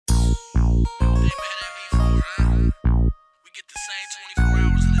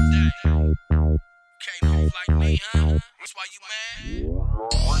why you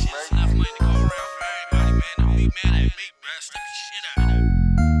mad? Shit's enough money to go around for everybody, man. Don't be mad at me, bruh. Stick the shit out of it.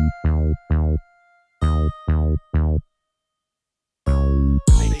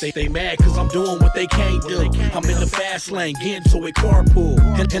 They mad cause I'm doing what they can't do. I'm in the fast lane, getting to a carpool.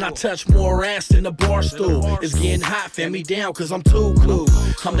 And I touch more ass than the bar stool. It's getting hot, fan me down cause I'm too cool.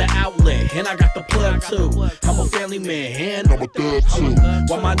 I'm the outlet, and I got the plug too. I'm a family man, and I'm a thug too.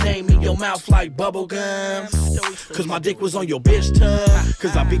 Why my name in your mouth like bubble gum? Cause my dick was on your bitch tongue.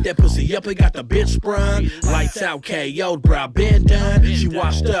 Cause I beat that pussy up and got the bitch sprung. Lights out, KO'd, bro, been done. She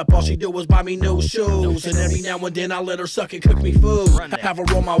washed up, all she did was buy me new shoes. And every now and then I let her suck and cook me food. Have her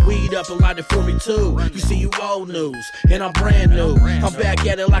roll my weed up and light it for me too. You see, you old news, and I'm brand new. I'm back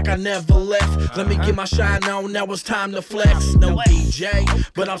at it like I never left. Let me get my shine on, now it's time to flex. No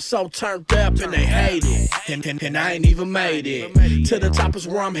DJ, but I'm so turned up and they hate it. And I ain't even made it. To the top is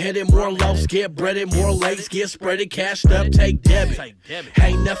where I'm headed. More loaves get breaded, more legs get spreaded. Cashed up, take debit.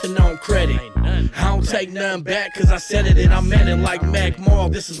 Ain't nothing on credit. I don't take nothing back cause I said it and I meant it like Mac Mall.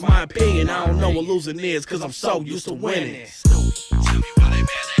 This is my opinion. I don't know what losing is cause I'm so used to winning. Tell me why they mad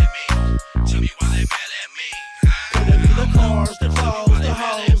at me. Tell me why they mad at me. Could it be the cars, the clothes, the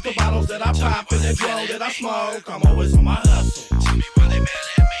hoes, the bottles that I pop and the dro that I smoke? I'm always on my hustle. Tell me why they mad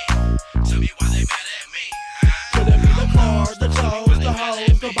at me. Tell me why they mad at me. Could it be the cars, the clothes, the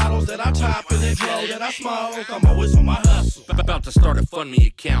hoes, the bottles that I pop and the dro that I smoke? I'm always on my hustle. About to start a fund me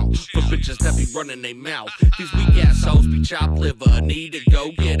account for bitches that be running they mouth. These weak ass hoes be chopped liver. Need to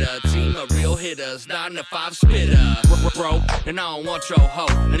go get a team of real hitters, 9 to 5 spitter. Bro, and I don't want your hoe,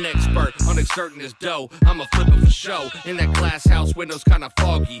 an expert on exerting this dough. I'm a flipper for show. In that glass house, windows kinda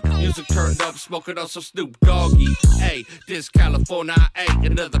foggy. Music turned up, smoking on some Snoop Doggy. Hey, this California, I ain't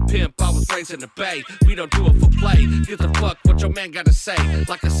another pimp. I was raised in the Bay. We don't do it for play. Give the fuck what your man gotta say.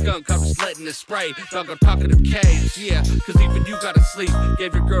 Like a skunk, I'm just letting it spray. Dog, I'm talking to caves, yeah. Cause even you gotta sleep.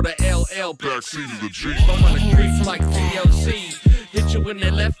 Gave your girl the LL backseat of the Jeep. I'm on the creep like TLC. Hit you in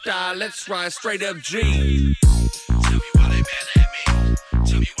the left eye, let's ride straight up G. Tell me why they mad at me.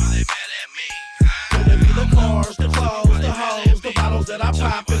 Tell me why they mad at me. Could it be the cars, the clothes, the hoes, the bottles that I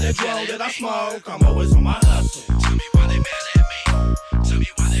pop and the dro that I smoke? I'm always on my hustle. Tell me why they mad at me. Tell me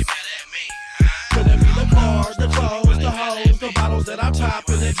why they mad at me. Could it be the cars, the clothes, the hoes, the bottles that I pop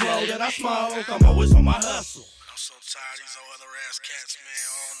and the dro that I smoke? I'm always on my hustle. I'm so tired of these old other ass cats, man.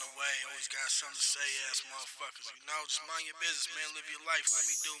 All on the way, always got something to say, ass motherfuckers. You know, just mind your business, man. Live your life. Let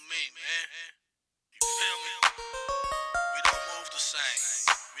me do me, man. You feel me? We don't move the same.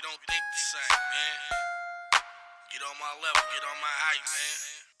 We don't think the same, man. Get on my level, get on my height, man.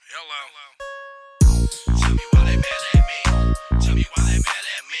 Hello. Tell me why they mad at me. Tell me why they mad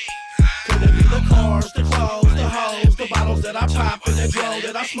at me. Could it be the cars, the clothes, the hoes, the bottles that I pop and the dro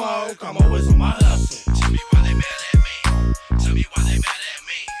that I smoke? I'm always on my hustle. Tell me why they mad at me. Tell me why they mad at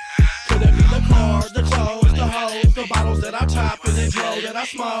me. Could it be the cars, the clothes, the hoes, the bottles that I pop and the dro that I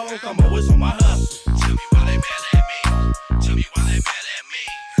smoke? I'm always on my hustle. Tell me why they mad at me. Tell me why they mad at me.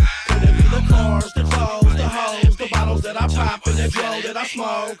 Could it be the cars, the clothes, the hoes, the bottles that I pop and the dro that I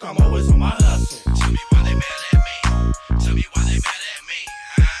smoke? I'm always on my hustle. Tell me why they mad at me. Tell me why they mad at me.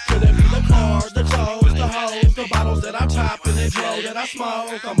 Could it be the cars, the clothes, the hoes, the bottles that I pop and the dro that I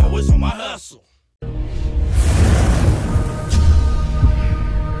smoke? I'm always on my hustle.